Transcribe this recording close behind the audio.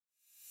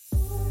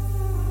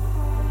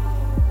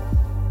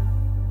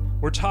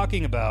We're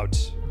talking about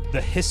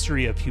the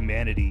history of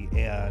humanity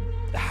and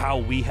how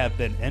we have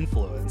been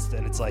influenced.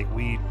 And it's like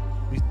we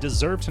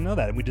deserve to know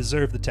that, and we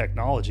deserve the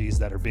technologies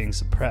that are being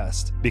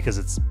suppressed, because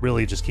it's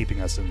really just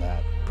keeping us in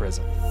that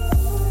prison.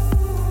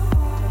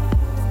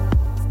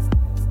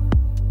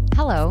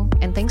 Hello,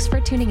 and thanks for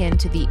tuning in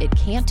to the It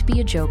Can't Be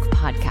a Joke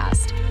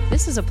podcast.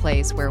 This is a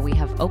place where we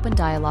have open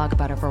dialogue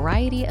about a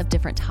variety of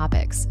different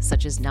topics,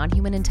 such as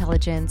non-human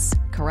intelligence,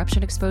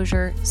 corruption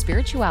exposure,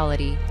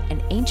 spirituality,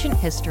 and ancient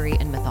history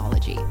and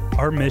mythology.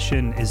 Our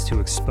mission is to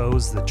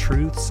expose the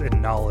truths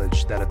and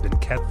knowledge that have been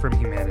kept from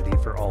humanity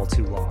for all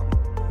too long.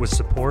 With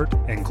support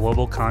and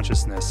global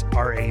consciousness,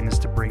 our aim is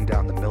to bring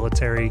down the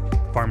military,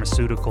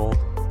 pharmaceutical,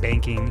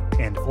 banking,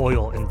 and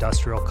oil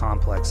industrial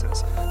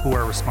complexes who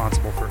are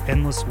responsible for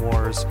endless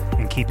wars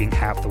and keeping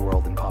half the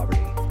world in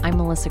poverty. I'm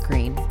Melissa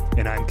Green.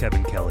 And I'm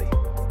Kevin Kelly.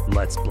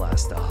 Let's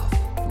blast off.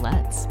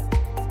 Let's.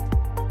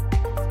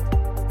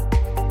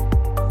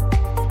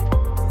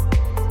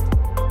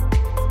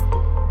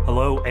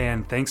 Hello,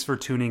 and thanks for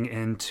tuning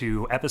in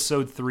to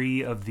episode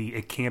 3 of the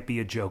It Can't Be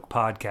a Joke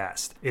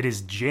podcast. It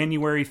is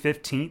January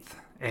 15th,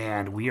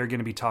 and we are going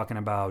to be talking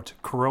about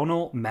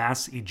coronal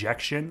mass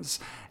ejections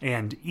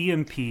and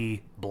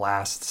EMP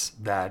blasts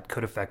that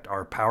could affect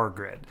our power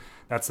grid.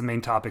 That's the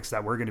main topics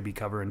that we're going to be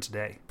covering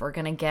today. We're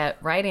going to get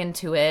right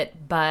into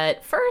it,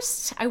 but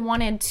first I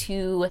wanted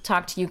to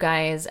talk to you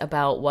guys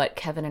about what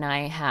Kevin and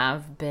I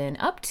have been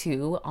up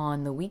to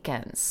on the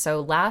weekends.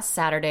 So last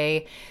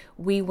Saturday,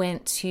 we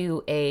went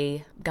to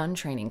a gun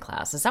training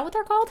class. Is that what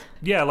they're called?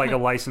 Yeah, like a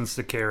license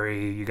to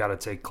carry. You got to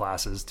take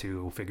classes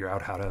to figure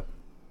out how to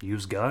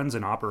use guns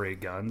and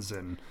operate guns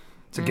and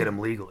to get them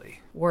legally.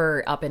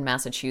 We're up in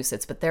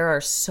Massachusetts, but there are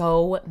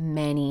so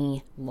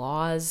many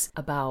laws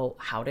about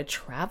how to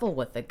travel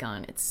with a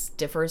gun. It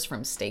differs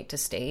from state to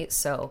state.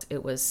 So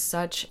it was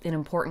such an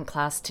important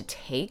class to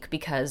take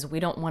because we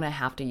don't want to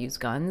have to use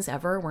guns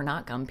ever. We're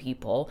not gun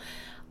people.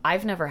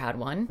 I've never had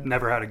one.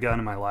 Never had a gun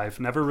in my life.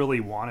 Never really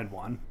wanted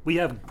one. We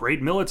have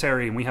great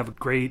military and we have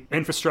great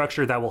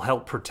infrastructure that will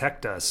help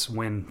protect us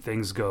when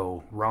things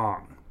go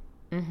wrong.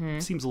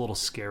 It seems a little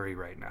scary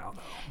right now,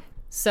 though.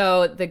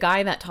 So the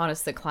guy that taught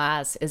us the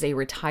class is a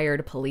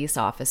retired police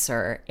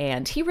officer,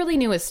 and he really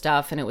knew his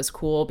stuff, and it was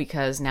cool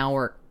because now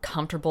we're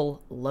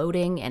comfortable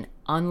loading and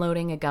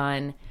unloading a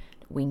gun.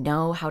 We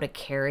know how to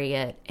carry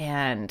it,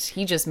 and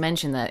he just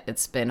mentioned that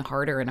it's been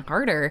harder and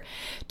harder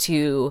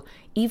to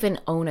even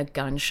own a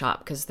gun shop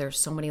because there's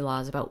so many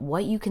laws about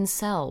what you can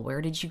sell.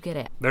 Where did you get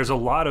it? There's a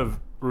lot of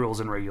rules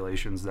and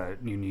regulations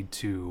that you need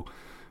to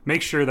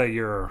make sure that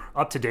you're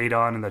up to date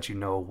on and that you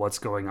know what's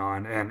going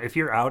on. And if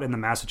you're out in the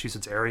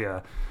Massachusetts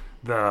area,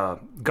 the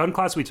gun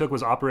class we took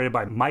was operated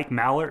by Mike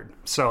Mallard.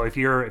 So if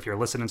you're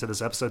listening to this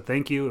episode,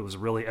 thank you. It was a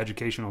really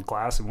educational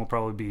class, and we'll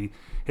probably be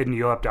hitting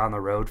you up down the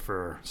road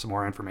for some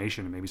more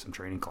information and maybe some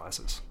training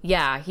classes.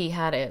 Yeah, he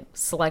had a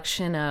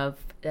selection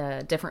of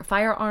different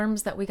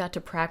firearms that we got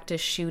to practice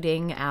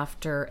shooting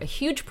after a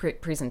huge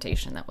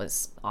presentation that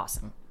was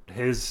awesome.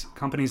 His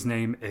company's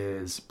name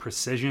is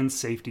Precision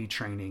Safety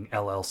Training,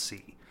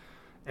 LLC.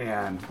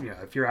 And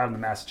if you're out in the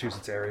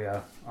Massachusetts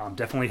area,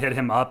 definitely hit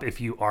him up if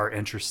you are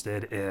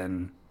interested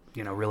in,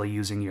 really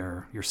using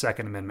your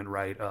Second Amendment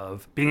right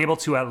of being able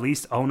to at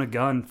least own a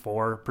gun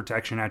for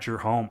protection at your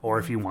home, or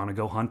if you want to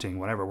go hunting,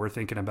 whatever. We're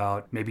thinking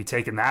about maybe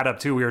taking that up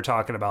too. We were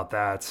talking about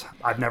that.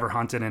 I've never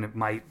hunted, and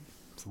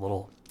it's a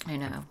little,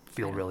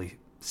 feel really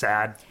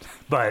sad,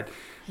 but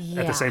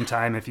at the same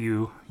time, if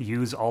you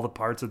use all the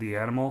parts of the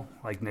animal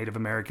like Native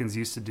Americans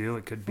used to do,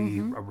 it could be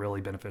a really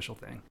beneficial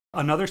thing.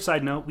 Another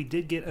side note, we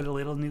did get a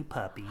little new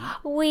puppy.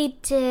 We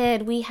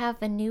did. We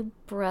have a new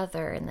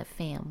brother in the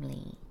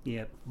family.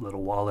 Yep,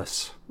 little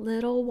Wallace.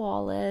 Little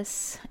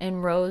Wallace.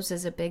 And Rose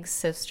is a big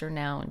sister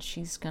now, and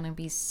she's going to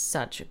be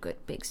such a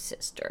good big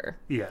sister.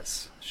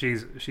 Yes,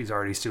 she's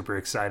already super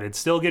excited.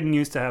 Still getting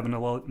used to having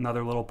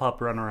another little pup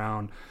run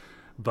around.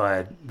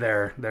 But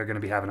they're going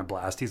to be having a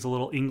blast. He's a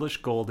little English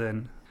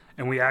golden.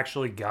 And we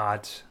actually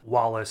got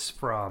Wallace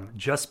from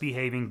Just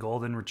Behaving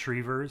Golden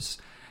Retrievers.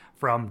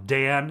 From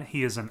Dan,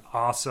 he is an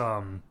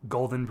awesome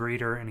golden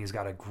breeder, and he's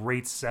got a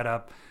great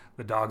setup.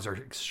 The dogs are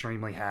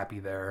extremely happy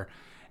there.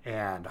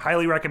 And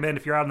highly recommend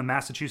if you're out in the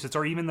Massachusetts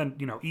or even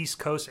the East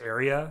Coast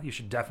area, you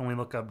should definitely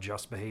look up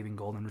Just Behaving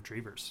Golden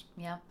Retrievers.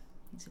 Yeah,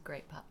 he's a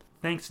great pup.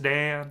 Thanks,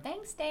 Dan.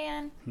 Thanks,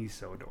 Dan. He's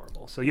so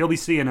adorable. So you'll be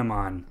seeing him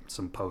on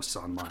some posts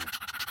online.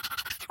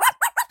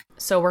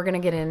 So we're going to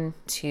get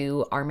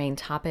into our main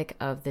topic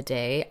of the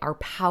day, our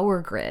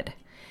power grid,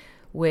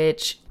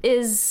 which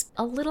is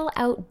a little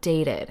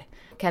outdated.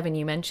 Kevin,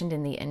 you mentioned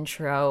in the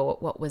intro,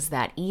 what was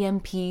that,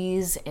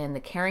 EMPs and the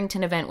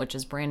Carrington event, which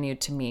is brand new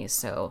to me,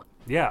 so...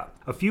 Yeah.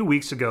 A few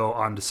weeks ago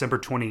on December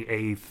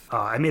 28th,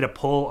 I made a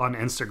poll on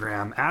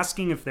Instagram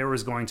asking if there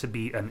was going to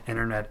be an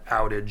internet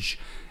outage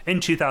in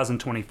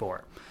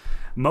 2024.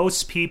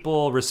 Most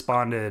people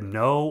responded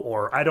no,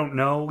 or I don't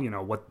know,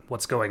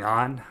 what's going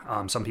on.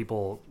 Some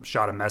people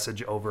shot a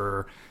message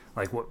over,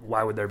 like,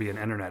 why would there be an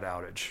internet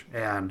outage?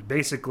 And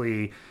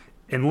basically,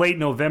 in late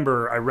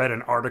November, I read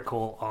an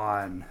article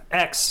on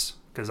X,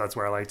 because that's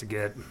where I like to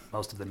get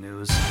most of the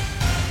news.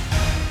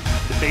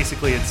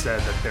 Basically, it said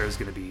that there's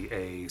going to be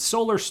a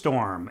solar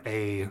storm,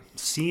 a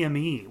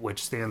CME,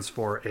 which stands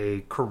for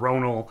a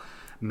coronal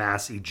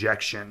mass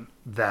ejection,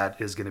 that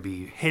is going to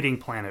be hitting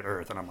planet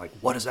Earth. And I'm like,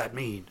 what does that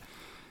mean?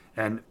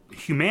 And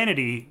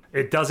humanity,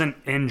 it doesn't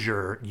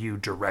injure you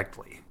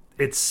directly.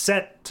 It's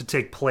set to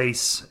take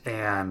place,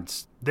 and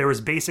there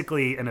was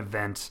basically an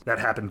event that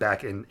happened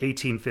back in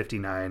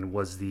 1859,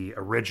 was the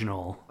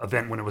original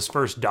event when it was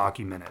first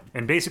documented.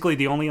 And basically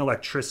the only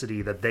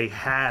electricity that they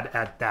had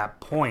at that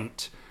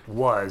point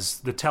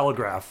was the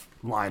telegraph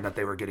line that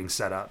they were getting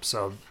set up.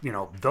 So,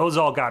 those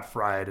all got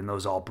fried and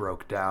those all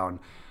broke down.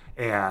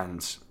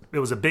 And it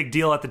was a big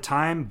deal at the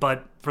time,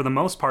 but for the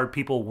most part,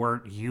 people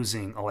weren't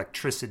using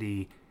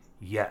electricity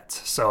yet.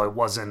 So it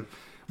wasn't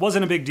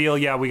a big deal.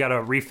 Yeah, we got to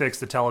refix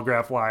the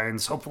telegraph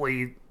lines.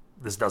 Hopefully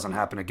this doesn't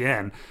happen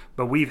again.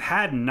 But we've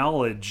had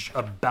knowledge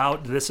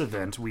about this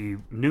event. We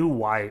knew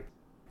why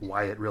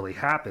it really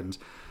happened.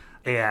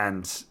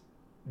 And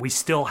we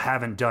still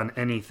haven't done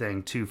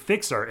anything to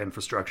fix our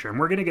infrastructure. And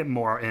we're going to get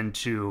more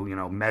into,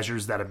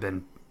 measures that have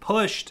been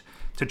pushed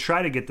to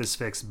try to get this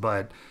fixed,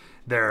 but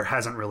there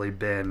hasn't really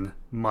been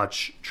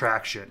much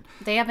traction.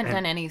 They haven't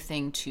done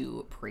anything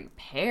to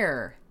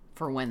prepare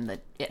for when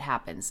it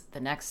happens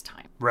the next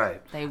time.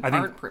 Right. They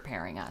aren't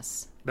preparing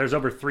us. There's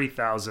over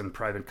 3,000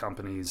 private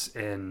companies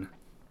in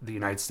the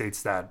United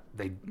States that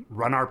they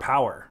run our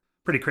power.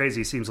 Pretty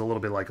crazy. Seems a little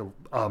bit like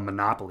a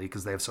monopoly,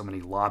 because they have so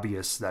many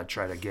lobbyists that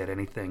try to get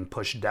anything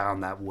pushed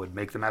down that would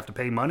make them have to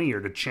pay money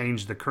or to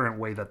change the current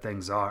way that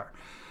things are.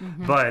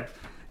 Mm-hmm. But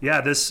yeah,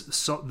 this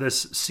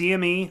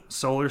CME,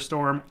 solar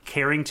storm,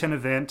 Carrington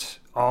event,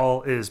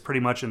 all is pretty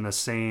much in the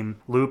same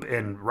loop.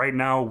 And right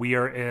now we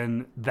are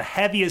in the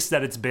heaviest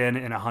that it's been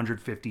in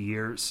 150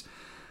 years.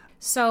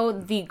 So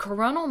the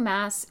coronal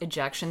mass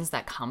ejections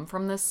that come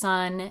from the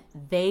sun,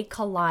 they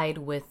collide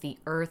with the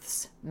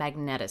Earth's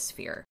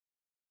magnetosphere.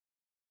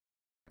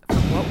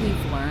 From what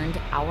we've learned,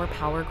 our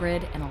power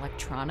grid and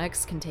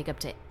electronics can take up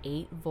to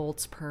 8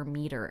 volts per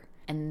meter.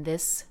 And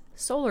this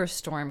solar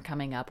storm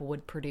coming up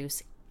would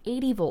produce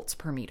 80 volts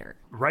per meter.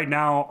 Right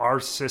now, our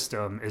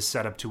system is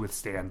set up to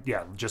withstand,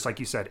 just like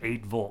you said,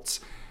 8 volts.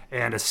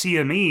 And a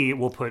CME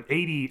will put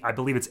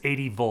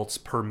 80 volts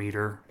per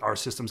meter. Our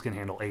systems can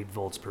handle 8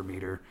 volts per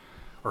meter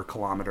or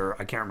kilometer.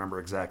 I can't remember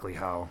exactly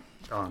how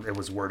it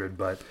was worded,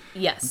 but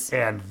yes.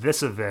 And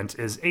this event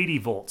is 80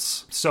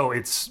 volts. So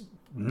it's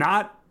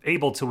not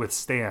able to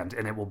withstand,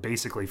 and it will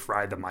basically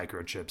fry the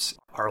microchips,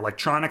 our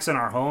electronics in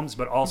our homes,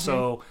 but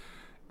also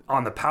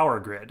on the power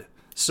grid.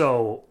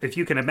 So if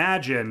you can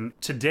imagine,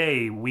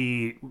 today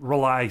we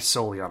rely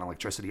solely on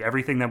electricity.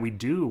 Everything that we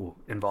do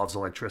involves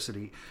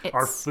electricity.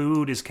 Our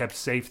food is kept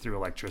safe through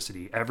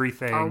electricity.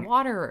 Everything. Our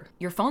water,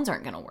 your phones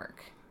aren't going to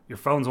work. Your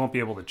phones won't be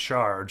able to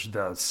charge.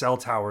 The cell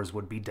towers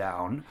would be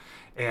down.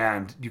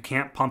 And you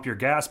can't pump your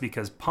gas,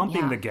 because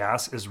pumping the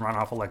gas is run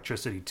off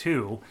electricity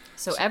too.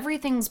 So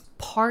everything's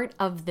part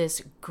of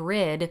this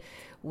grid,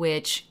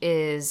 which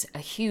is a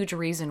huge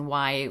reason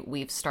why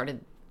we've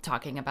started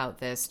talking about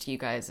this to you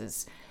guys.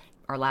 Is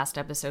our last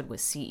episode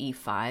was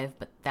CE5,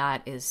 but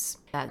that is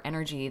that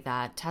energy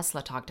that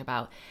Tesla talked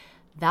about.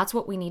 That's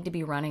what we need to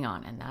be running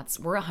on, and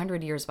we're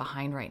 100 years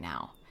behind right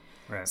now.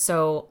 Right.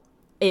 So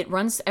it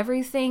runs,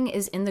 everything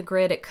is in the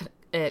grid.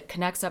 It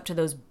connects up to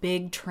those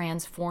big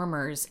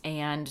transformers,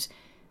 and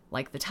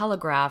like the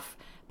telegraph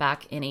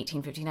back in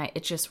 1859,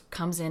 it just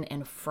comes in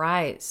and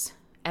fries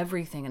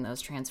everything in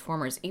those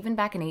transformers. Even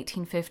back in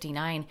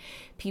 1859,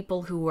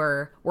 people who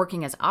were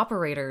working as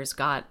operators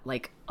got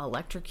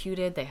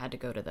electrocuted. They had to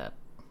go to the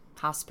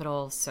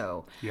hospital.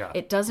 So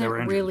it doesn't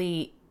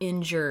really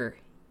injure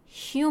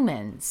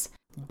humans,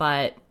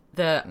 but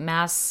the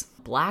mass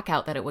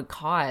blackout that it would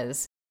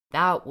cause,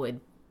 that would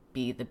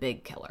be the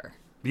big killer.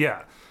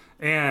 Yeah.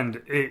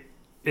 And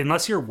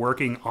unless you're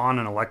working on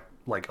an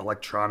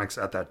electronics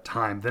at that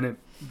time,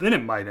 then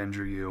it might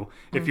injure you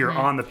if you're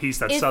on the piece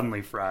that's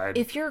suddenly fried.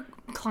 If you're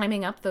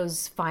climbing up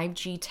those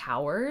 5G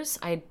towers,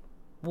 I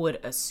would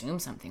assume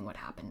something would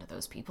happen to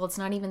those people. It's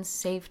not even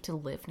safe to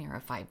live near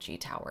a 5G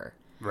tower.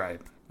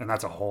 Right. And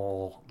that's a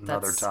whole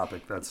another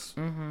topic that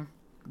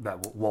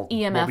we'll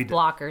EMF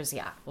blockers,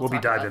 we'll be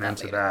diving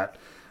into that.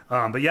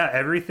 But yeah,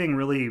 everything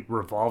really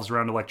revolves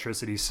around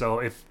electricity. So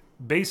if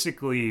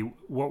basically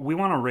what we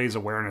want to raise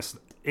awareness,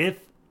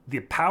 if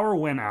the power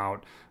went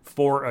out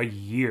for a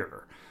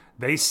year,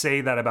 they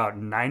say that about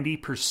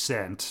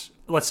 90%,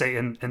 let's say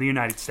in the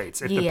United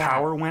States, if the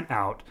power went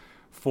out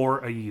for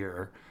a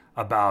year,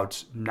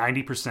 about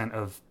 90%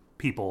 of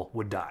people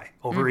would die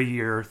over a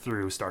year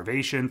through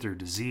starvation, through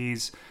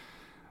disease,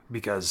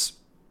 because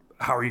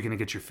how are you going to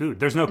get your food?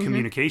 There's no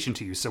communication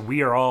to you. So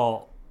we are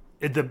all,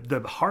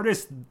 the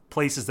hardest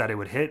places that it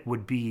would hit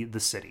would be the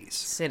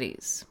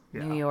cities.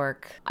 New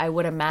York. I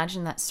would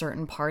imagine that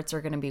certain parts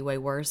are going to be way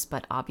worse,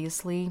 but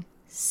obviously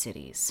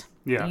cities.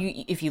 Yeah.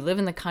 If you live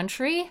in the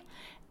country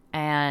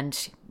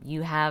and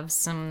you have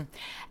some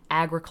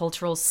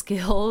agricultural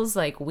skills,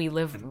 like we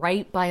live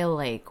right by a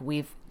lake.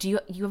 Do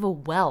you have a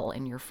well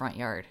in your front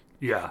yard?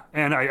 Yeah,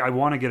 and I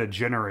want to get a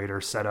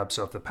generator set up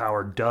so if the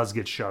power does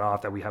get shut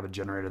off, that we have a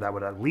generator that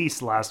would at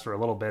least last for a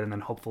little bit, and then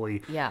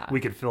hopefully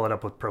we could fill it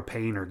up with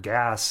propane or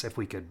gas if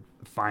we could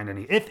find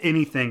any, if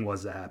anything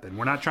was to happen.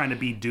 We're not trying to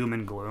be doom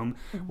and gloom.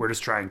 We're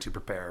just trying to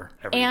prepare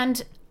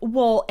everything.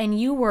 And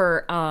you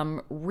were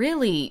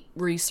really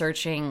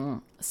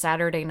researching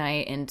Saturday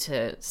night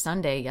into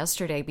Sunday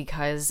yesterday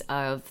because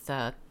of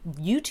the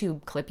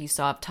YouTube clip you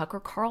saw of Tucker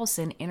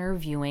Carlson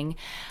interviewing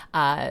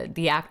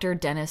the actor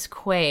Dennis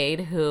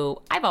Quaid,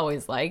 who I've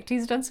always liked.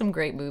 He's done some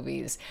great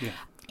movies. Yeah.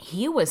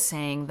 He was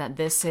saying that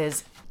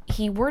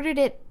he worded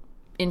it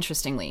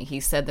interestingly. He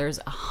said there's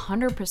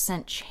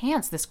 100%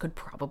 chance this could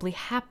probably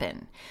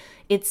happen.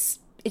 It's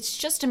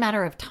just a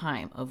matter of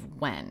time of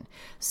when.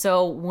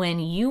 So when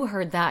you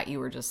heard that, you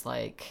were just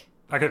like,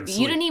 I couldn't sleep.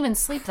 You didn't even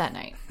sleep that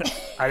night.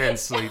 I didn't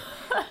sleep.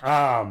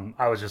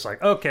 I was just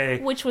like, okay.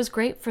 Which was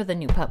great for the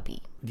new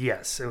puppy.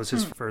 Yes, it was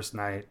his first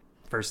night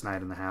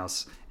in the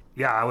house.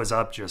 Yeah, I was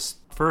up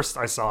first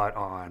I saw it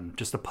on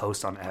just a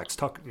post on X,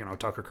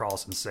 Tucker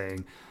Carlson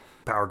saying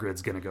power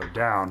grid's going to go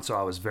down. So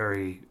I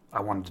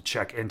wanted to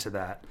check into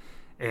that.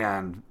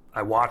 And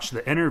I watched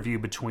the interview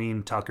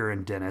between Tucker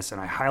and Dennis, and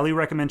I highly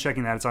recommend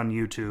checking that. It's on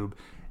YouTube.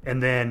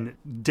 And then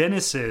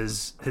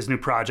Dennis's new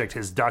project,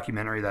 his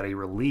documentary that he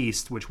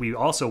released, which we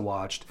also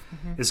watched,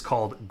 is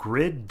called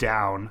Grid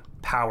Down,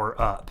 Power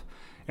Up.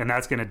 And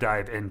that's going to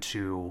dive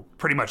into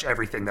pretty much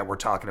everything that we're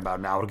talking about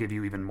now. It'll give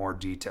you even more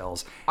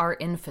details. Our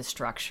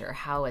infrastructure,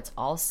 how it's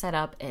all set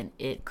up, and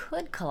it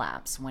could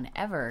collapse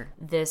whenever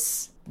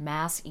this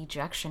mass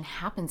ejection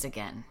happens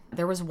again.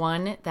 There was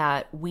one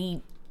that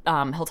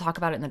he'll talk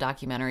about it in the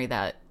documentary,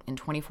 that in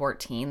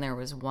 2014, there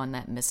was one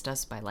that missed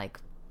us by like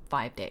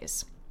 5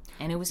 days.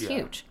 And it was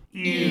huge.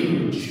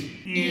 Huge.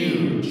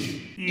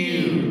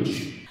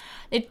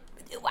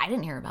 I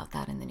didn't hear about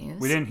that in the news.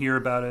 We didn't hear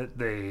about it.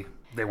 They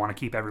want to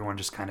keep everyone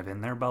just kind of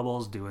in their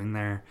bubbles, doing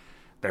their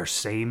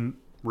same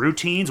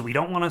routines. We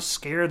don't want to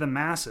scare the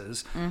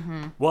masses.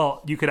 Mm-hmm.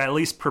 Well, you could at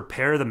least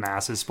prepare the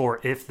masses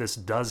for if this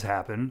does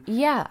happen.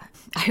 Yeah.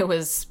 I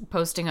was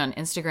posting on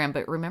Instagram,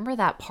 but remember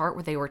that part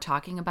where they were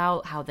talking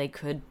about how they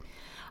could,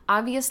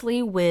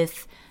 obviously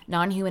with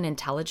non-human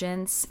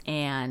intelligence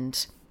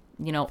and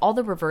all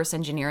the reverse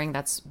engineering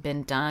that's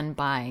been done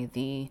by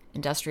the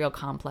industrial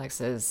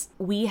complexes,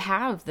 we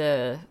have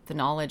the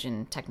knowledge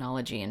and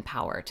technology and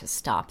power to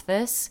stop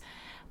this,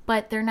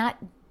 but they're not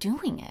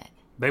doing it.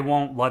 They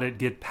won't let it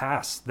get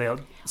past.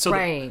 The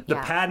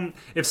patent,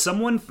 if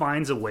someone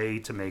finds a way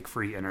to make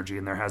free energy,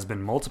 and there has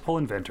been multiple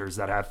inventors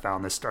that have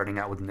found this, starting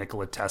out with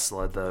Nikola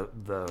Tesla,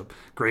 the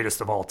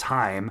greatest of all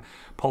time,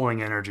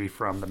 pulling energy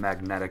from the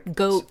magnetic...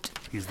 Goat.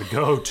 He's the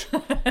goat.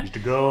 He's the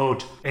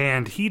goat.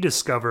 And he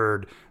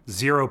discovered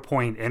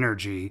zero-point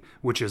energy,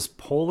 which is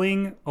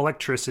pulling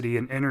electricity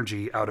and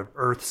energy out of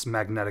Earth's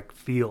magnetic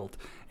field,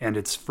 and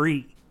it's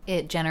free.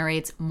 It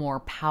generates more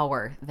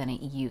power than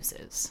it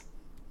uses.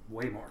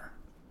 Way more.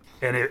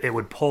 And it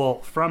would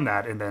pull from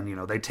that, and then,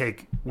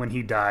 when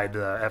he died,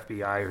 the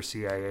FBI or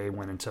CIA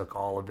went and took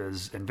all of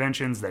his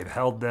inventions. They've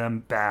held them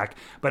back.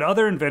 But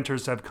other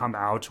inventors have come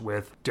out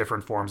with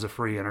different forms of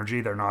free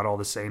energy. They're not all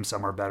the same.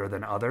 Some are better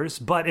than others.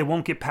 But it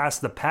won't get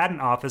past the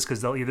patent office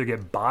because they'll either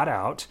get bought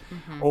out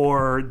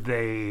or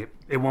it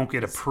won't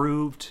get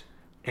approved,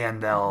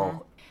 and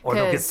they'll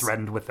get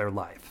threatened with their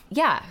life.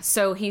 Yeah,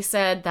 so he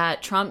said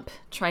that Trump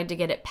tried to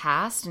get it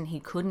passed and he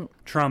couldn't.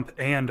 Trump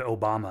and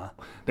Obama,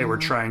 they were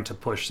trying to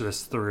push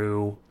this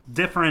through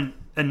different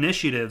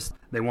initiatives.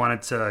 They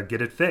wanted to get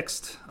it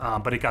fixed,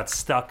 but it got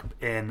stuck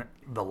in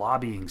the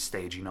lobbying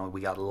stage.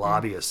 We got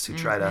lobbyists who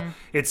try to...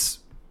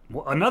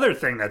 another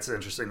thing that's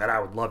interesting that I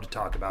would love to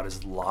talk about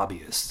is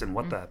lobbyists and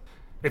what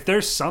if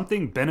there's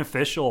something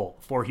beneficial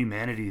for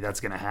humanity that's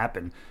going to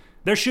happen,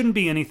 there shouldn't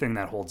be anything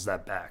that holds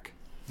that back.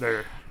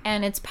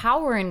 And it's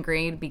power and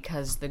greed,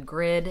 because the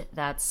grid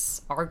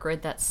that's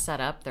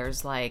set up,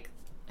 there's like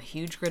a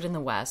huge grid in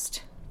the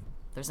west.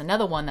 There's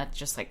another one that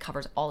just like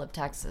covers all of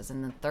Texas,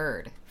 and the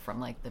third from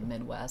like the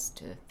Midwest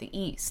to the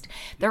east.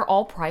 They're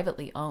all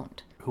privately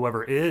owned.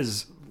 Whoever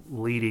is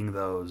leading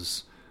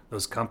those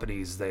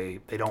companies,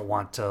 they don't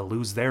want to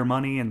lose their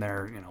money, and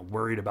they're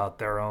worried about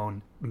their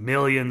own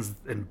millions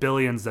and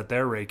billions that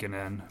they're raking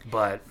in.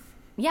 But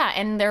yeah,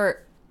 and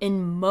they're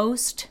in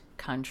most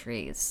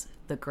countries.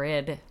 The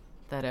grid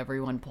that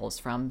everyone pulls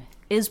from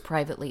is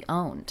privately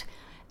owned.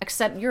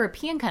 Except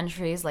European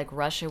countries, like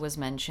Russia was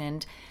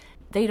mentioned,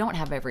 they don't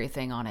have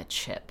everything on a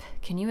chip.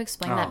 Can you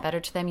explain that better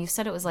to them? You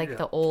said it was like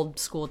the old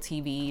school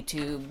TV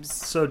tubes.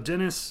 So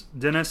Dennis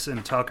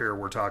and Tucker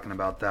were talking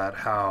about that,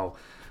 how,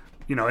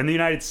 in the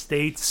United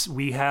States,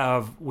 we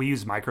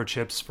use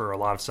microchips for a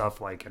lot of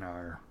stuff, like in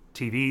our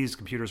TVs,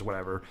 computers,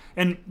 whatever.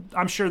 And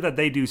I'm sure that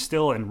they do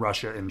still in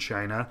Russia and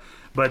China,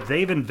 but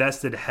they've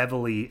invested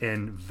heavily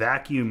in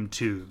vacuum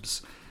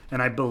tubes.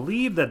 And I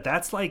believe that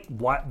that's like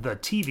what the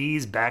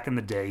TVs back in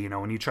the day,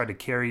 when you tried to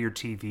carry your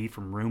TV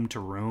from room to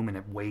room and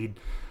it weighed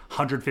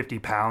 150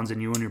 pounds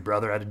and you and your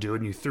brother had to do it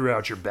and you threw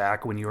out your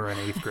back when you were in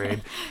 8th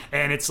grade.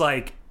 And it's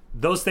like,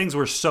 those things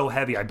were so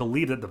heavy. I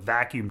believe that the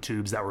vacuum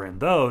tubes that were in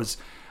those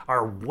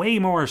are way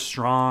more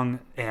strong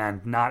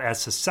and not as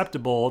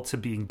susceptible to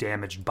being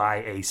damaged by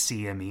a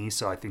CME.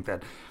 So I think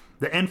that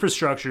the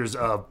infrastructures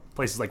of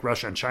places like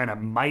Russia and China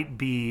might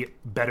be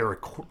better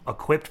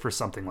equipped for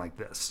something like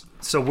this.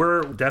 So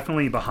we're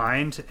definitely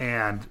behind.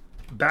 And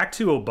back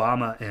to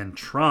Obama and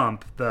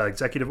Trump, the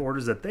executive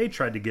orders that they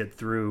tried to get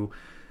through,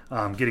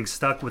 getting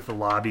stuck with the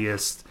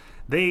lobbyists.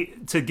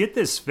 To get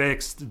this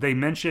fixed, they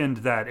mentioned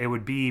that it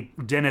would be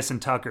Dennis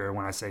and Tucker.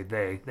 When I say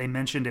they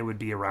mentioned it would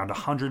be around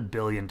 $100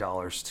 billion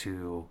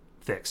to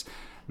fix.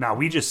 Now,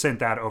 we just sent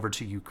that over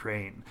to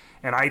Ukraine.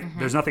 And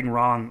there's nothing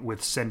wrong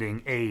with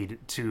sending aid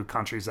to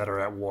countries that are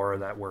at war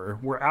that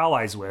we're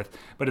allies with.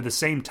 But at the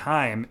same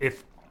time,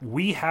 if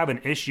we have an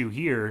issue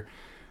here,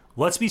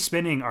 let's be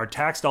spending our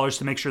tax dollars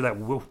to make sure that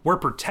we're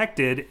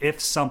protected if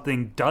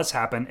something does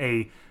happen.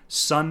 The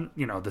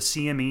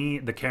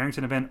CME, the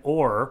Carrington event,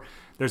 or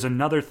there's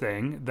another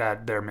thing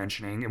that they're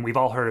mentioning, and we've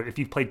all heard of. If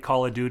you've played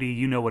Call of Duty,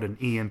 you know what an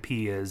EMP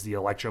is, the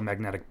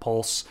electromagnetic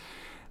pulse.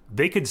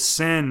 They could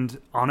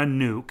send on a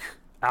nuke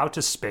out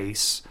to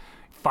space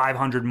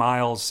 500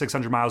 miles,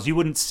 600 miles. You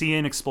wouldn't see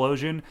an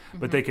explosion,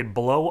 but they could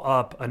blow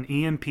up an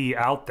EMP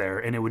out there,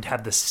 and it would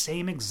have the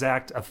same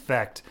exact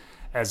effect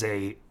as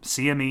a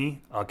CME,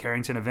 a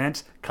Carrington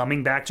event,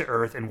 coming back to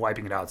Earth and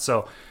wiping it out.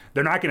 So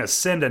they're not going to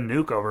send a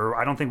nuke over.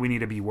 I don't think we need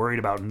to be worried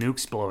about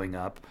nukes blowing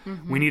up.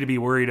 We need to be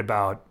worried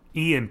about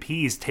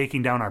EMPs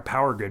taking down our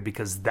power grid,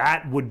 because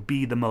that would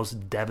be the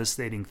most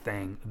devastating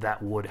thing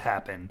that would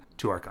happen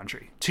to our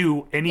country,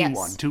 to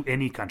anyone, to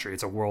any country.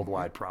 It's a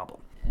worldwide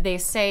problem. They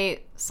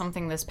say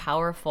something this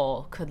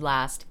powerful could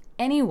last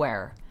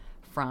anywhere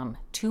from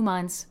 2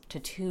 months to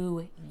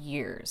 2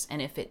 years.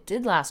 And if it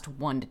did last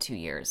 1 to 2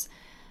 years,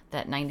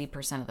 that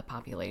 90% of the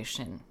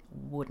population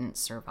wouldn't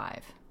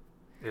survive.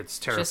 It's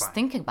terrifying. Just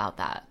think about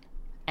that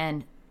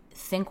and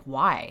think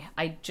why.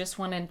 I just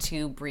wanted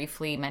to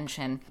briefly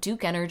mention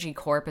Duke Energy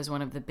Corp is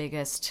one of the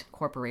biggest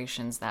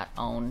corporations that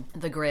own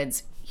the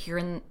grids here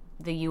in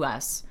the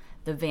U.S.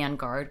 The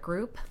Vanguard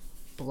Group,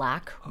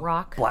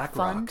 BlackRock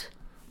Fund.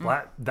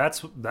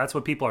 That's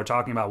what people are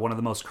talking about. One of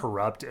the most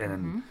corrupt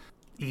and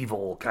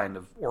evil kind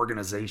of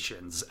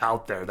organizations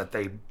out there, that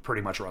they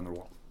pretty much run the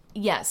world.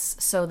 Yes.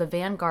 So the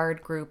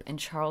Vanguard Group and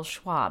Charles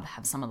Schwab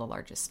have some of the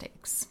largest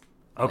stakes.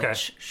 Okay.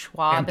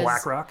 Schwab and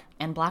BlackRock?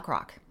 And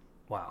BlackRock.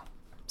 Wow.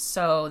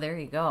 So there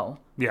you go.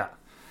 Yeah.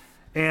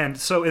 And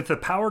so if the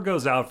power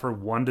goes out for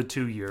 1 to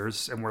 2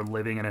 years, and we're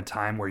living in a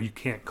time where you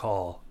can't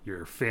call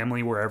your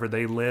family wherever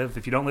they live,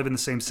 if you don't live in the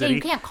same city,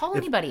 you can't call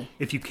anybody.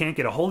 If you can't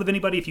get a hold of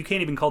anybody, if you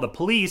can't even call the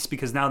police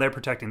because now they're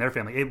protecting their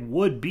family, it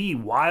would be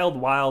wild,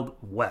 wild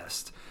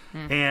west.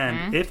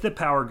 And if the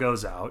power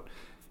goes out,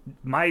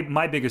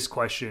 my biggest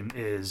question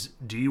is,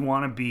 do you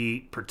want to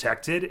be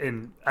protected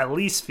and at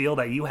least feel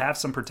that you have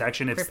some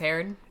protection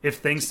prepared if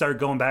things start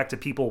going back to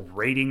people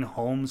raiding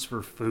homes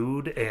for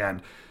food?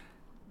 And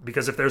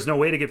because if there's no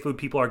way to get food,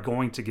 people are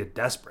going to get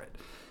desperate.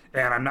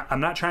 And I'm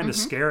not trying to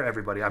scare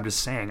everybody. I'm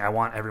just saying I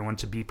want everyone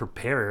to be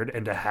prepared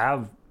and to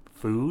have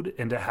food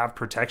and to have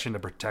protection to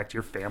protect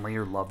your family,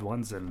 your loved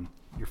ones, and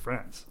your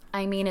friends.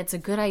 I mean, it's a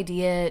good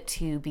idea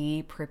to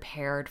be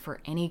prepared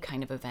for any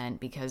kind of event,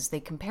 because they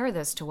compare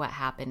this to what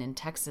happened in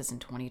Texas in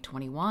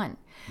 2021.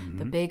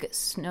 The big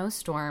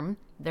snowstorm,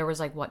 there was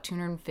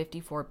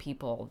 254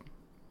 people,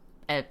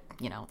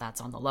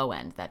 that's on the low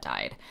end, that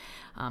died.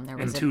 There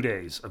was 2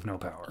 days of no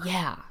power.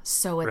 Yeah.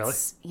 So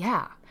it's,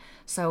 really?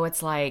 So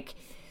it's like,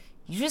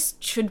 you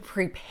just should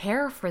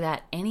prepare for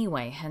that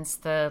anyway, hence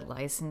the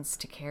license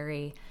to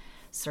carry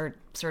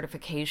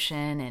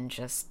certification, and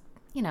just,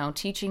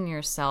 teaching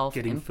yourself.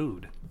 Getting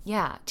food.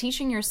 Yeah.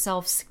 Teaching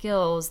yourself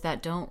skills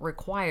that don't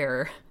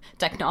require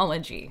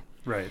technology.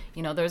 Right.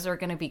 Those are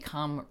going to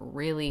become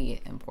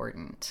really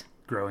important.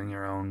 Growing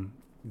your own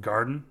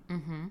garden,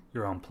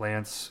 your own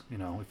plants,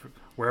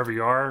 wherever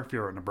you are. If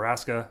you're in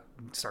Nebraska,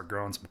 start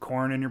growing some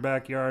corn in your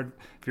backyard.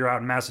 If you're out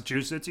in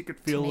Massachusetts, you could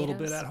feel Tomatoes. a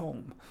little bit at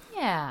home.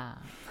 Yeah.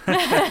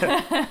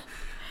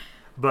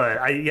 But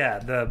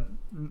the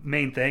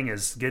main thing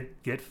is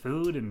get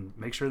food and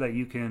make sure that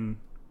you can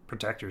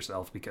protect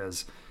yourself,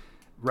 because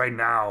right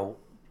now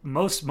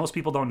most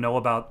people don't know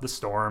about the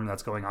storm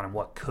that's going on and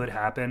what could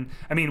happen.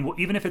 I mean,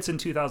 even if it's in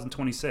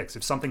 2026,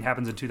 if something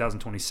happens in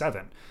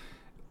 2027,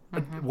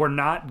 we're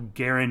not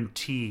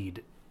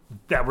guaranteed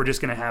that we're just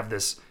going to have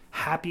this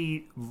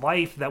happy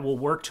life that will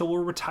work till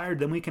we're retired.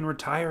 Then we can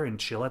retire and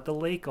chill at the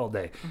lake all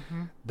day.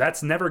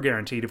 That's never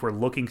guaranteed if we're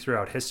looking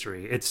throughout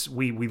history.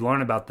 We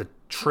learn about the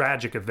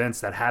tragic events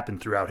that happen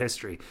throughout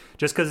history.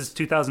 Just because it's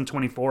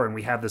 2024 and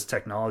we have this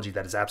technology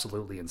that is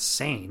absolutely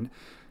insane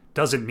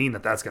doesn't mean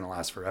that that's going to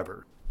last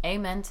forever.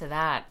 Amen to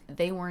that.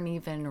 They weren't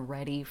even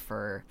ready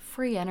for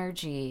free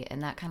energy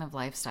and that kind of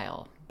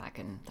lifestyle back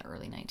in the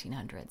early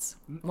 1900s.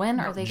 When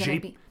are they going to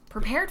be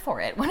prepared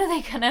for it? When are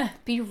they going to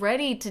be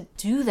ready to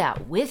do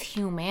that with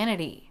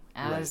humanity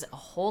as a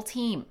whole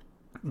team?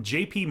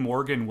 JP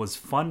Morgan was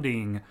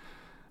funding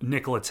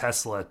Nikola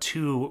Tesla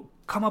to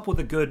come up with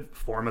a good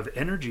form of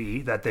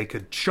energy that they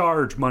could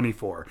charge money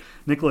for.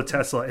 Nikola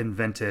Tesla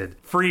invented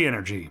free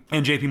energy.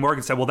 And JP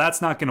Morgan said, well, that's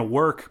not going to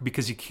work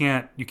because you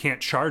can't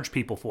charge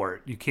people for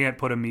it. You can't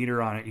put a meter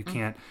on it. You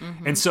can't.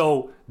 Mm-hmm. And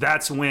so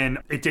that's when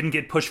it didn't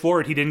get pushed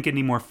forward. He didn't get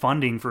any more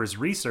funding for his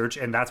research.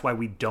 And that's why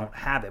we don't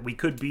have it. We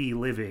could be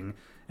living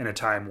in a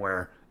time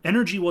where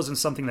energy wasn't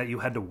something that you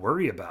had to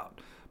worry about.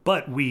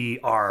 But we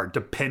are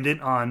dependent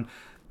on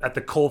at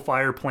the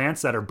coal-fired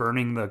plants that are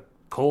burning the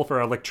coal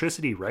for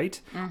electricity, right?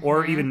 Mm-hmm.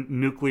 Or even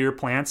nuclear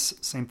plants,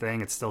 same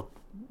thing. It still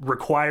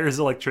requires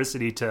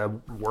electricity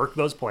to work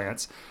those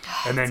plants.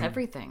 And then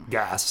everything.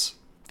 Gas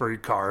for your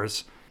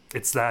cars.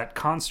 It's that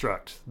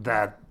construct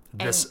that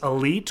this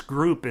elite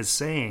group is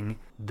saying,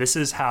 this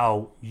is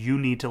how you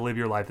need to live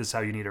your life. This is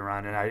how you need to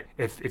run. And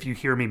if you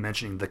hear me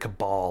mentioning the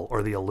cabal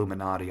or the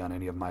Illuminati on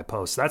any of my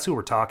posts, that's who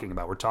we're talking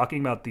about. We're talking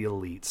about the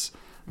elites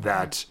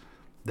that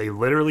they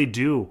literally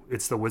do.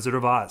 It's the Wizard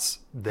of Oz.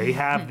 They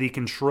have the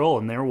control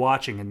and they're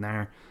watching and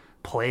they're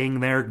playing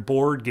their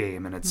board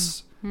game and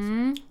it's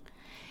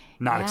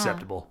not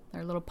acceptable.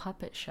 Their little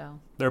puppet show.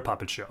 Their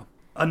puppet show.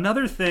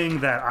 Another thing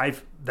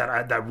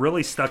that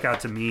really stuck out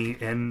to me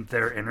in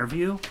their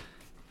interview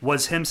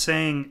was him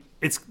saying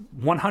it's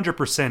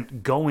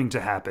 100% going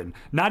to happen.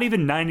 Not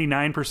even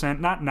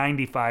 99%, not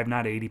 95,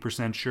 not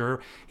 80%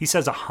 sure. He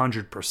says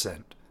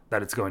 100%.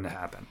 That it's going to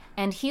happen.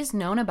 And he's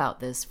known about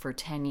this for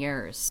 10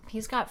 years.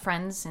 He's got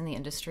friends in the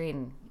industry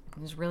and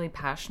he's really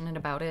passionate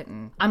about it.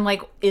 And I'm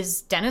like,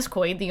 is Dennis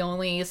Quaid the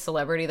only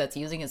celebrity that's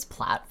using his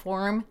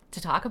platform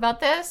to talk about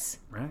this?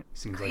 Right.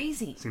 Seems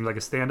crazy. Seems like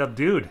a stand-up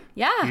dude.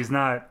 Yeah. He's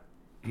not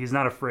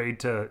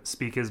afraid to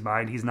speak his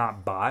mind. He's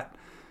not bought,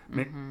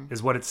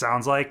 is what it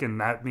sounds like.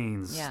 And that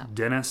means,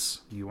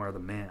 Dennis, you are the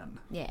man.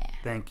 Yeah.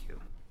 Thank you.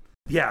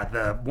 Yeah,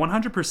 the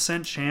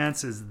 100%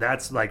 chance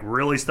that's like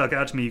really stuck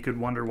out to me. You could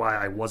wonder why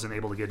I wasn't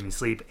able to get any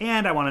sleep,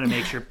 and I wanted to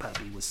make sure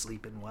Puppy was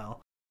sleeping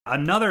well.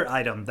 Another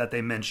item that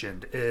they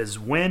mentioned is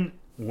when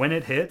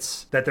it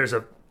hits, that there's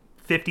a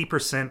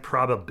 50%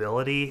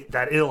 probability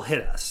that it'll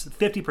hit us.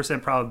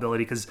 50%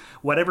 probability because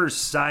whatever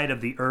side of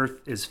the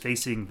Earth is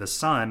facing the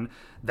sun,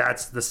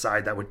 that's the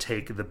side that would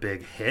take the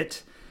big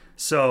hit.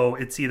 So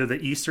it's either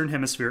the Eastern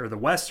Hemisphere or the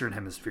Western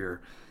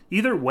Hemisphere.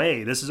 Either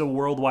way, this is a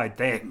worldwide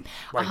thing.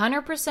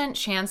 100%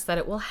 chance that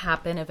it will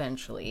happen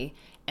eventually,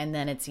 and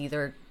then it's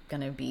either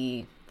going to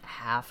be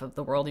half of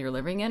the world you're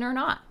living in or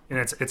not. And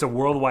it's a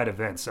worldwide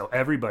event, so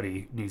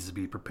everybody needs to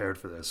be prepared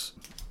for this.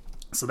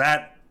 So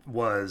that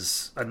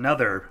was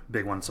another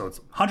big one. So it's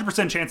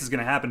 100% chance it's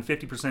going to happen,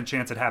 50%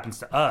 chance it happens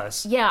to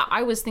us. Yeah,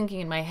 I was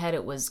thinking in my head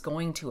it was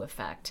going to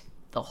affect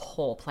the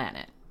whole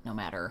planet, no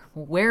matter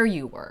where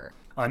you were.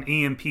 An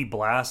EMP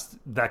blast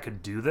that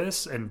could do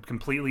this and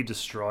completely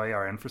destroy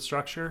our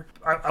infrastructure.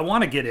 I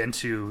want to get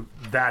into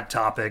that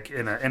topic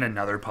in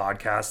another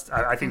podcast.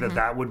 I think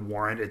that would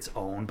warrant its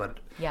own. But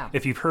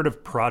if you've heard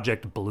of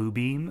Project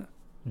Bluebeam,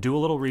 do a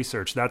little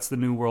research. That's the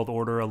New World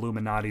Order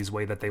Illuminati's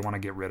way that they want to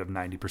get rid of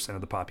 90%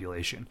 of the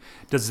population.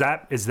 Is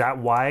that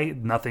why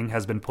nothing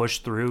has been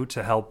pushed through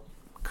to help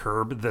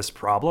curb this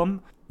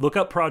problem? Look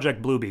up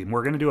Project Bluebeam.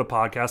 We're going to do a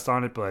podcast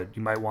on it, but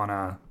you might want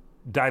to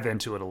dive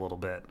into it a little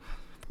bit.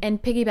 And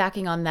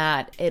piggybacking on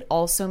that, it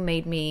also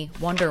made me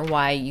wonder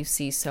why you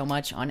see so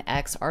much on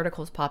X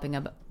articles popping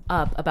up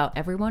about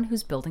everyone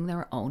who's building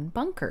their own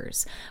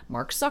bunkers.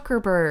 Mark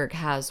Zuckerberg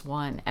has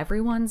one.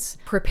 Everyone's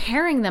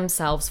preparing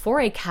themselves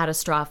for a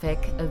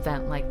catastrophic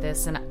event like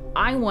this. And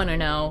I want to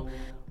know,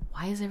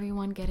 why is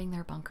everyone getting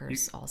their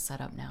bunkers all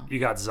set up now? You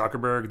got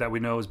Zuckerberg that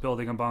we know is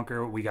building a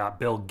bunker. We got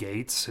Bill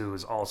Gates, who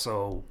is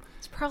also...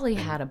 He's probably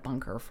had a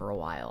bunker for a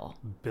while.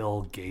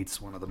 Bill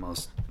Gates, one of the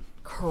most...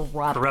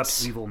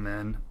 corrupt evil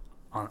men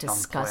on the planet.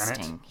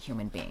 Disgusting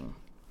human being.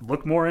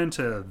 Look more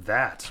into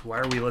that. Why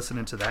are we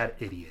listening to that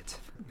idiot?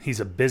 He's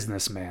a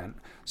businessman.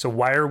 So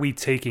why are we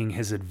taking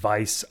his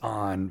advice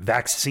on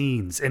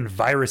vaccines and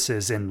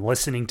viruses and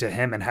listening to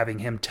him and having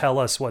him tell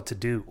us what to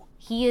do?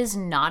 He is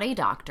not a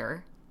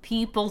doctor.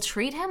 People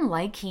treat him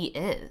like he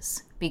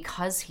is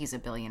because he's a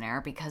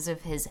billionaire, because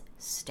of his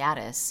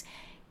status.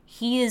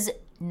 He is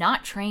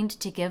not trained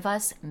to give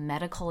us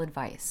medical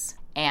advice.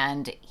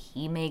 And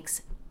he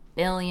makes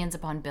billions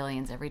upon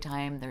billions every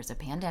time there's a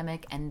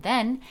pandemic and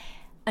then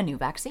a new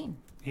vaccine.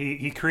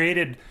 He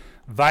created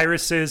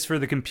viruses for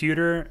the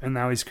computer, and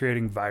now he's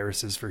creating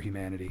viruses for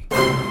humanity.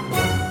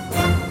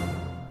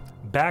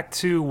 Back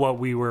to what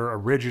we were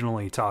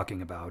originally talking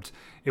about.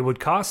 It would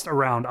cost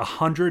around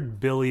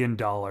 $100 billion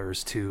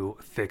to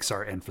fix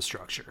our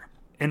infrastructure.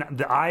 In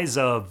the eyes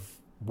of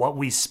what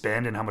we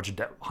spend and how much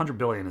 $100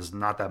 billion is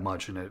not that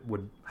much, and it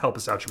would help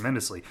us out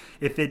tremendously.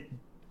 If it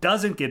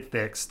doesn't get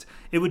fixed,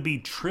 it would be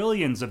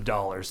trillions of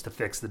dollars to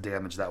fix the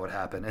damage that would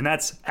happen. And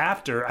that's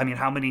after,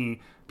 how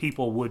many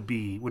people would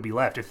be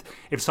left?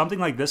 If something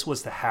like this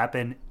was to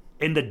happen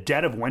in the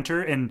dead of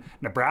winter in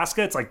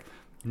Nebraska, it's like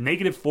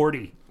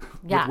 -40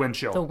 with wind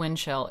chill. The wind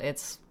chill,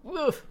 it's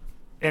oof.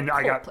 And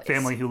I got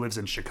family who lives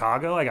in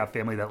Chicago. I got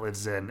family that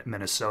lives in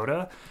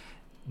Minnesota.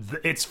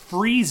 It's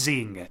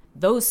freezing.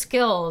 Those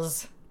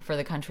skills for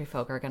the country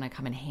folk are going to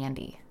come in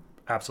handy.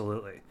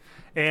 Absolutely.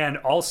 And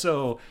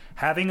also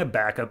having a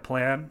backup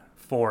plan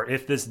for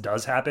if this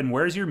does happen,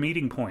 where's your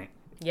meeting point?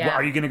 Yeah.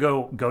 Are you going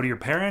to go to your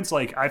parents?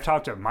 Like, I've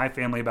talked to my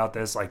family about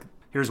this. Like,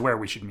 here's where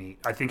we should meet.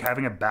 I think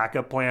having a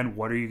backup plan,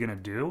 what are you going to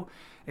do?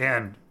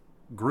 And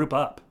group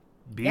up.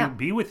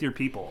 Be with your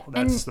people.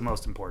 That's the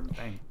most important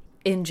thing.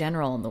 In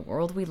general, in the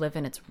world we live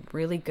in, it's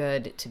really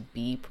good to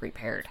be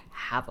prepared.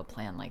 Have a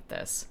plan like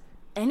this.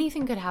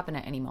 Anything could happen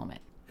at any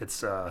moment.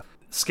 It's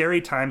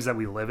scary times that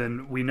we live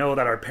in. We know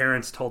that our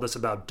parents told us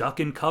about duck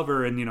and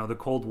cover and, the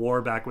Cold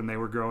War back when they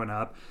were growing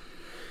up.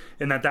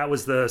 And that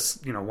was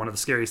one of the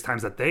scariest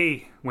times that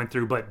they went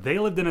through. But they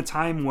lived in a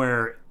time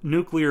where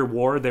nuclear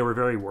war, they were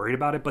very worried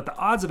about it. But the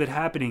odds of it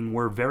happening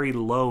were very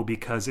low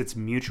because it's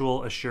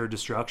mutual assured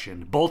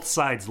destruction. Both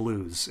sides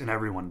lose and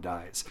everyone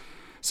dies.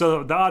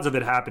 So the odds of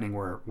it happening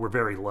were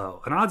very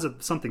low. And odds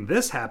of something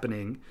this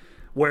happening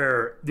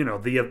where,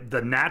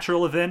 the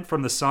natural event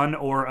from the sun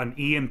or an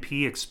EMP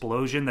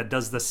explosion that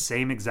does the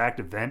same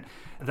exact event,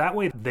 that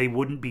way they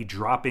wouldn't be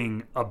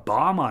dropping a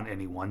bomb on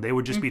anyone. They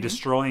would just be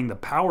destroying the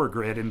power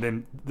grid, and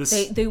then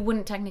they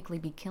wouldn't technically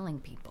be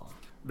killing people.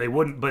 They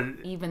wouldn't, but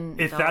even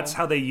if that's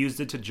how they used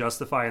it to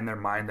justify in their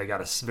mind, they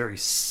got a very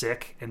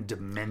sick and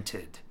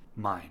demented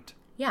mind.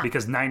 Yeah.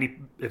 Because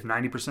if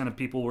 90% of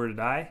people were to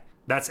die,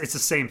 it's the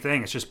same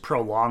thing. It's just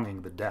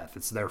prolonging the death.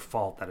 It's their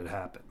fault that it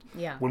happened.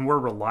 Yeah. When we're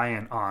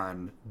reliant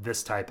on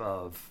this type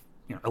of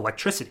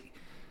electricity.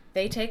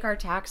 They take our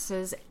tax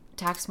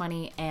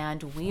money,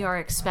 and we are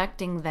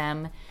expecting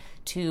them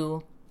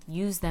to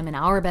use them in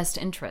our best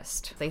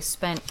interest. They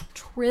spent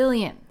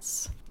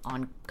trillions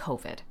on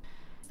COVID,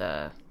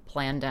 the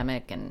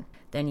pandemic, and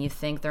then you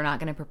think they're not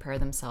going to prepare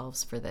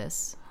themselves for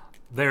this.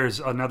 There's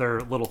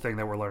another little thing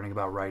that we're learning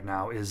about right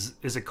now. Is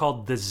it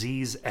called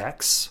Disease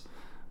X?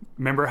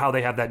 Remember how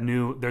they have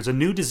there's a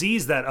new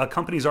disease that a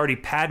company's already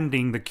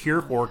patenting the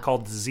cure for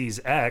called Disease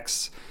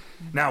X.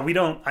 Now,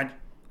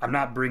 I'm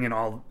not bringing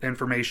all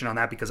information on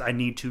that because I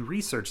need to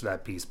research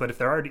that piece. But if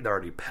they're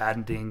already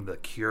patenting the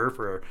cure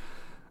for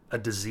a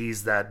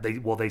disease that they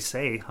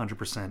say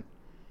 100%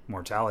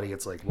 mortality,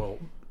 it's like, well,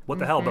 what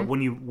the hell? But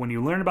when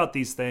you learn about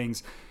these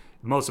things,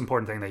 the most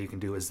important thing that you can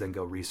do is then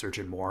go research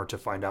it more to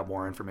find out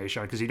more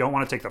information, because you don't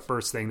want to take the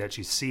first thing that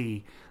you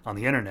see on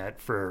the internet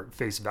for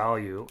face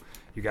value.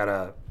 You got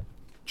to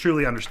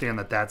truly understand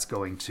that that's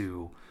going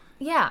to,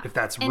 if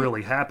that's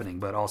really happening,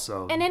 but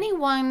also. And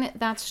anyone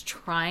that's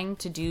trying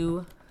to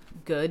do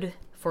good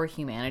for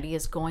humanity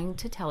is going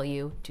to tell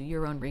you, do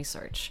your own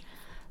research.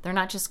 They're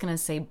not just going to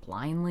say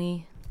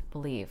blindly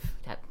believe,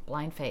 that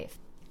blind faith.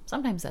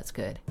 Sometimes that's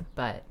good,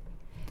 but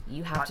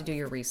you have to do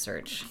your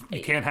research.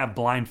 You can't have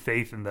blind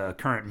faith in the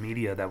current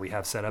media that we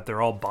have set up.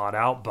 They're all bought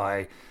out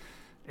by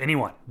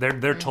anyone.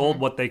 They're told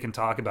what they can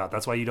talk about.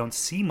 That's why you don't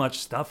see much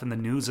stuff in the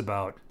news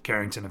about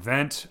Carrington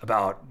Event,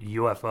 about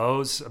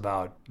UFOs,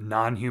 about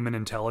non-human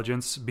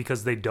intelligence,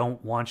 because they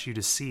don't want you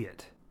to see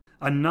it.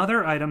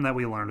 Another item that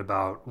we learned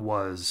about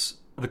was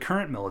the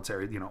current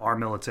military, our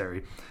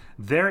military.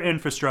 Their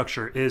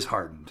infrastructure is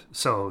hardened.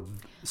 So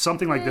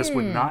something like this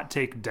would not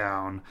take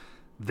down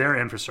their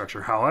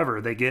infrastructure. However,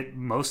 they get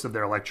most of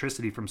their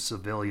electricity from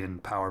civilian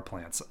power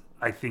plants.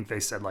 I think they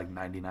said like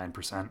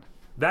 99%.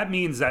 That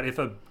means that if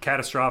a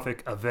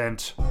catastrophic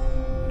event,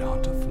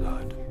 not a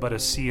flood, but a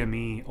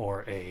CME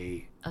or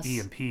a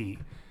EMP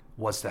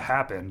was to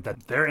happen,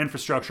 that their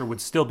infrastructure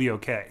would still be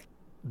okay.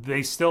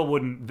 They still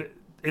wouldn't.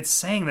 It's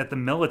saying that the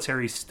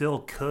military still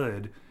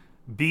could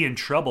be in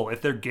trouble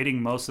if they're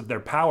getting most of their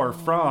power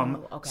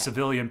from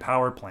civilian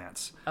power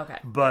plants. Okay.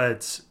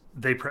 But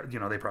they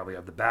probably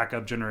have the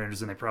backup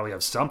generators, and they probably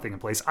have something in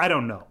place. I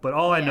don't know. But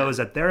all I know is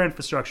that their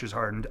infrastructure is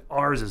hardened.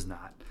 Ours is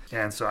not.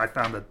 And so I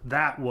found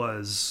that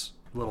was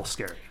a little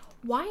scary.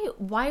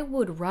 Why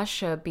would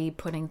Russia be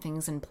putting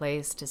things in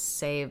place to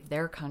save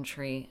their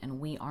country and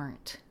we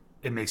aren't?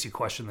 It makes you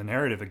question the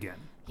narrative again.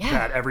 Yeah.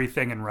 That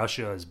everything in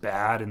Russia is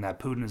bad and that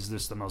Putin is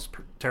just the most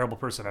terrible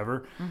person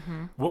ever.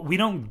 Well, we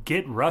don't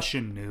get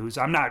Russian news.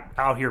 I'm not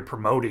out here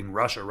promoting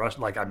Russia,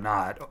 like I'm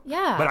not.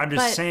 Yeah. But I'm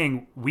just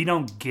saying we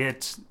don't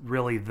get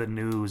really the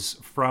news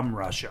from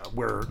Russia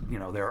where,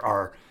 there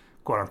are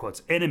quote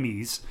unquote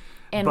enemies.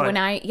 And when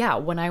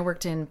I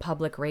worked in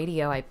public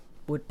radio, I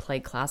would play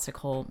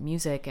classical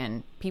music,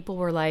 and people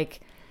were like,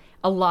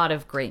 a lot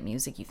of great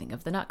music. You think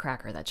of the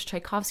Nutcracker, that's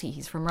Tchaikovsky,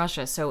 he's from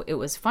Russia. So it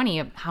was funny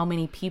of how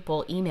many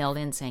people emailed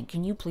in saying,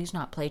 can you please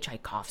not play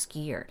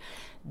Tchaikovsky or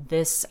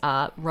this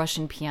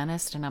Russian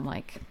pianist? And I'm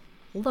like,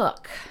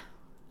 look,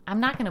 I'm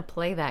not going to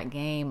play that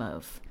game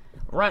of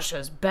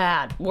Russia's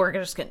bad.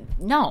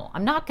 No,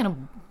 I'm not going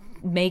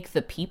to make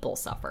the people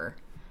suffer.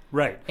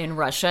 Right. In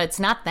Russia,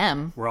 it's not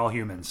them. We're all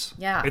humans.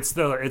 Yeah. It's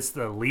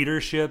the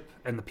leadership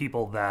and the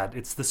people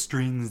it's the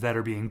strings that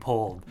are being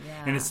pulled.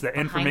 Yeah. And it's the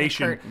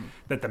information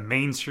that the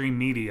mainstream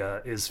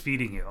media is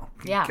feeding you.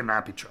 Yeah.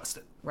 Cannot be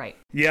trusted. Right.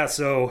 Yeah,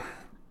 so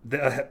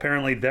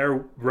apparently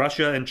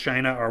Russia and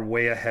China are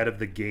way ahead of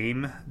the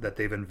game, that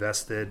they've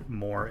invested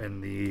more in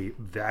the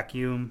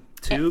vacuum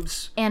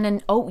tubes.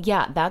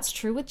 That's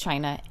true with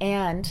China.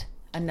 And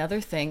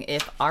another thing,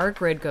 if our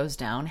grid goes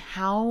down,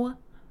 how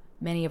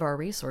many of our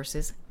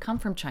resources come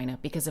from China,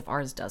 because if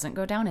ours doesn't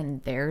go down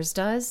and theirs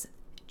does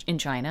in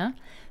China,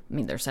 I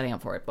mean, they're setting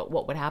up for it, but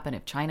what would happen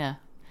if China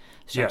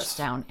shuts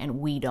down and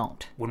we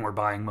don't? When we're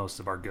buying most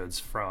of our goods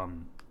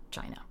from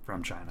China.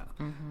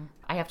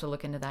 I have to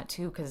look into that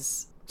too,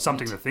 because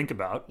something to think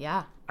about.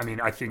 Yeah. I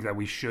mean, I think that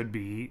we should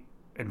be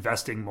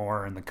investing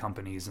more in the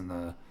companies and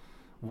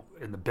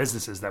the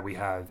businesses that we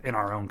have in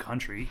our own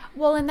country.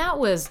 Well, and that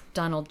was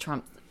Donald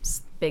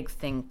Trump's big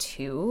thing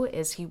too,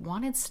 is he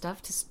wanted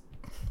stuff to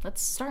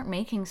let's start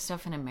making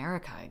stuff in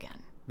America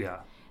again. Yeah.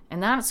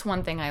 And that's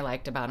one thing I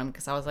liked about him,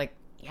 because I was like,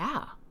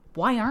 yeah,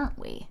 why aren't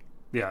we?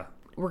 Yeah.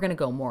 We're going to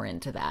go more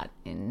into that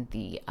in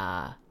the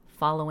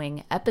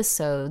following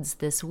episodes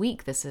this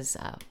week. This is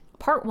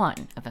part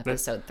 1 of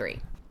episode 3.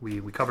 We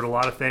covered a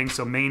lot of things.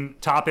 So main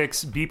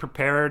topics: be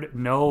prepared,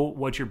 know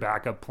what your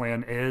backup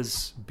plan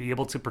is, be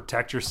able to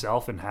protect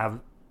yourself, and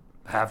have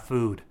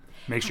food.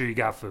 Make sure you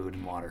got food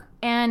and water.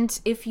 And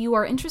if you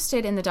are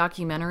interested in the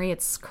documentary,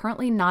 it's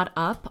currently not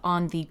up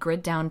on the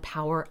Grid Down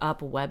Power Up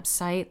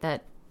website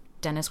that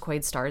Dennis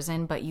Quaid stars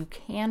in, but you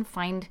can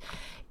find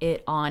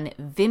it on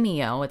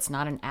Vimeo. It's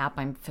not an app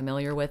I'm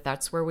familiar with.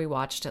 That's where we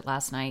watched it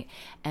last night.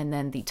 And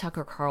then the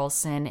Tucker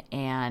Carlson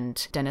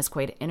and Dennis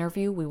Quaid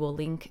interview, we will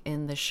link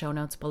in the show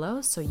notes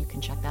below, so you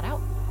can check that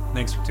out.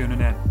 Thanks for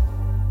tuning in.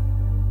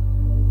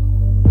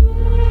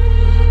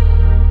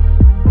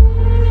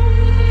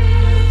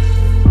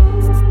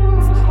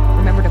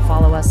 Remember to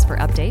follow us for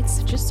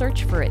updates. Just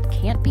search for It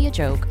Can't Be a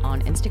Joke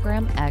on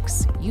Instagram,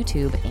 X,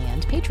 YouTube,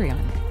 and Patreon.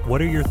 What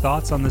are your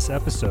thoughts on this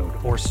episode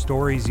or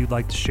stories you'd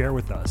like to share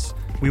with us?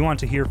 We want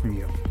to hear from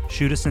you.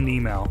 Shoot us an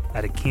email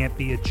at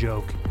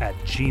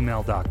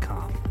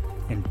itcan'tbeajoke@gmail.com.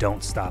 And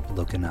don't stop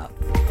looking up.